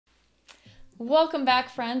Welcome back,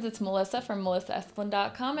 friends. It's Melissa from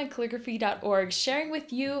melissaesplin.com and calligraphy.org, sharing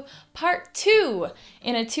with you part 2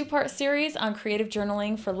 in a 2-part series on creative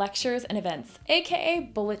journaling for lectures and events, aka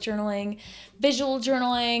bullet journaling, visual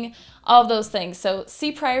journaling, all of those things. So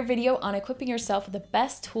see prior video on equipping yourself with the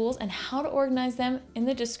best tools and how to organize them in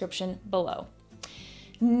the description below.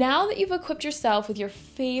 Now that you've equipped yourself with your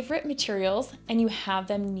favorite materials and you have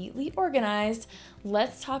them neatly organized,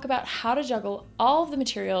 let's talk about how to juggle all of the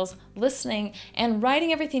materials, listening, and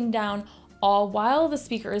writing everything down, all while the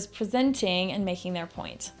speaker is presenting and making their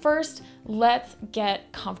point. First, let's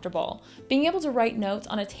get comfortable. Being able to write notes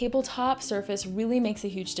on a tabletop surface really makes a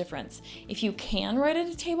huge difference. If you can write at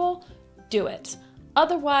a table, do it.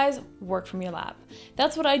 Otherwise, work from your lap.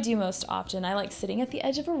 That's what I do most often. I like sitting at the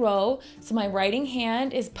edge of a row so my writing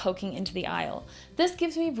hand is poking into the aisle. This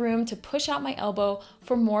gives me room to push out my elbow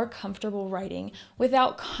for more comfortable writing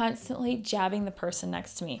without constantly jabbing the person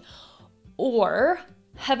next to me. Or,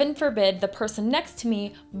 heaven forbid, the person next to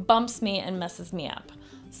me bumps me and messes me up.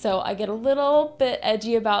 So I get a little bit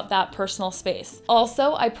edgy about that personal space.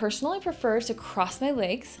 Also, I personally prefer to cross my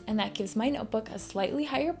legs, and that gives my notebook a slightly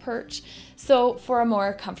higher perch, so for a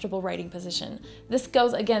more comfortable writing position. This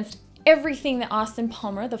goes against everything that Austin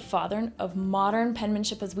Palmer, the father of modern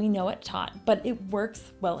penmanship as we know it, taught, but it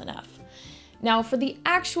works well enough. Now for the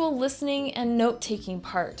actual listening and note-taking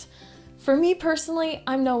part. For me personally,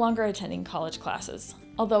 I'm no longer attending college classes,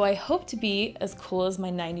 although I hope to be as cool as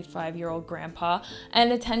my 95-year-old grandpa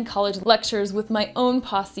and attend college lectures with my own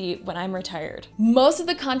posse when I'm retired. Most of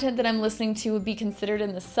the content that I'm listening to would be considered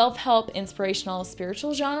in the self-help, inspirational,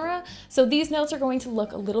 spiritual genre, so these notes are going to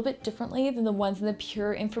look a little bit differently than the ones in the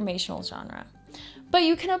pure informational genre. But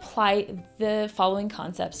you can apply the following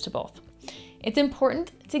concepts to both. It's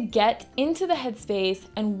important to get into the headspace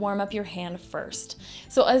and warm up your hand first.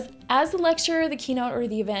 So as the lecture, the keynote, or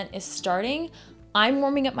the event is starting, I'm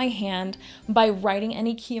warming up my hand by writing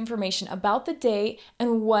any key information about the day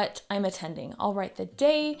and what I'm attending. I'll write the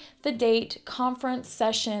day, the date, conference,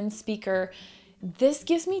 session, speaker. This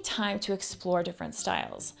gives me time to explore different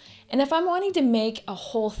styles. And if I'm wanting to make a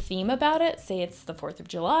whole theme about it, say it's the 4th of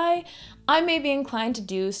July, I may be inclined to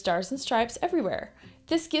do stars and stripes everywhere.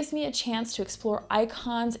 This gives me a chance to explore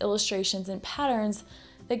icons, illustrations, and patterns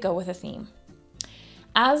that go with a theme.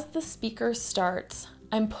 As the speaker starts,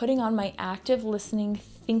 I'm putting on my active listening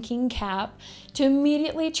thinking cap to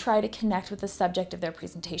immediately try to connect with the subject of their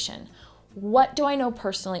presentation. What do I know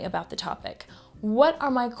personally about the topic? What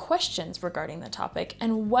are my questions regarding the topic?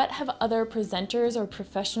 And what have other presenters or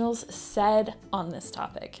professionals said on this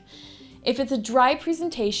topic? If it's a dry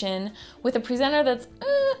presentation with a presenter that's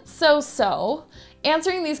so-so,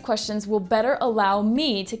 answering these questions will better allow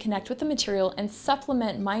me to connect with the material and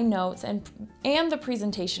supplement my notes and the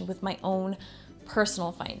presentation with my own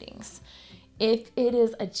personal findings. If it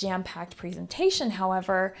is a jam-packed presentation,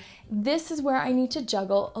 however, this is where I need to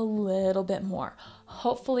juggle a little bit more.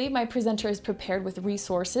 Hopefully, my presenter is prepared with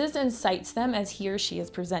resources and cites them as he or she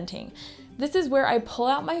is presenting. This is where I pull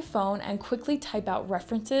out my phone and quickly type out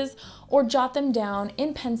references or jot them down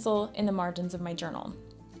in pencil in the margins of my journal.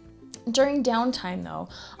 During downtime though,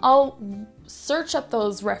 I'll search up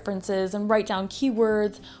those references and write down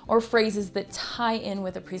keywords or phrases that tie in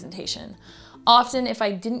with a presentation. Often, if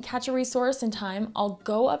I didn't catch a resource in time, I'll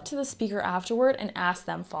go up to the speaker afterward and ask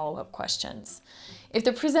them follow-up questions. If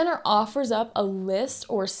the presenter offers up a list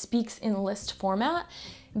or speaks in list format,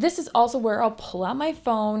 this is also where I'll pull out my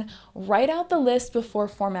phone, write out the list before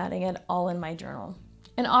formatting it all in my journal.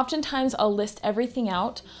 And oftentimes I'll list everything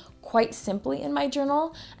out quite simply in my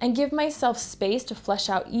journal and give myself space to flesh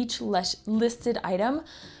out each listed item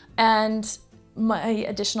and my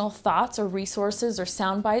additional thoughts or resources or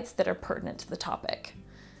sound bites that are pertinent to the topic.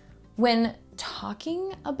 When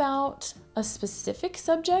talking about a specific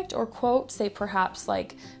subject or quote, say perhaps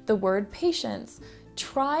like the word patience,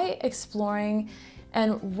 try exploring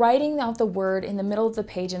and writing out the word in the middle of the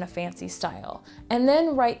page in a fancy style, and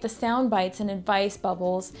then write the sound bites and advice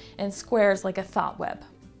bubbles and squares like a thought web.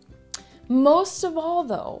 Most of all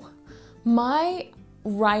though, my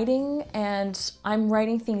writing, and I'm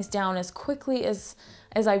writing things down as quickly as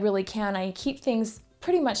I really can. I keep things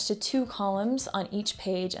pretty much to 2 columns on each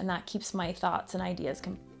page, and that keeps my thoughts and ideas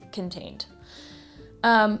contained.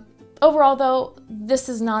 Overall though, this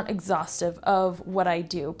is not exhaustive of what I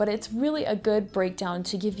do, but it's really a good breakdown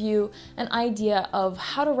to give you an idea of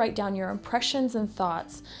how to write down your impressions and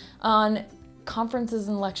thoughts on conferences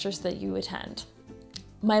and lectures that you attend.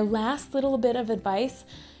 My last little bit of advice: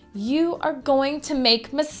 you are going to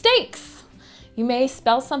make mistakes. You may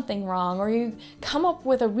spell something wrong, or you come up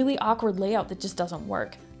with a really awkward layout that just doesn't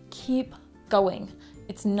work. Keep going.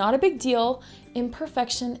 It's not a big deal.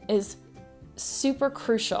 Imperfection is super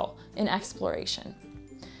crucial in exploration.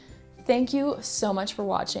 Thank you so much for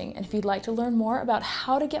watching, and if you'd like to learn more about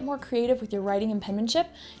how to get more creative with your writing and penmanship,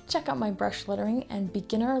 check out my brush lettering and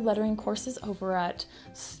beginner lettering courses over at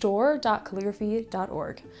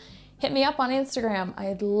store.calligraphy.org. Hit me up on Instagram.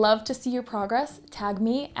 I'd love to see your progress. Tag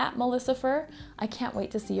me at Melissa. I can't wait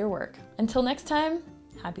to see your work. Until next time,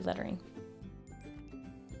 happy lettering.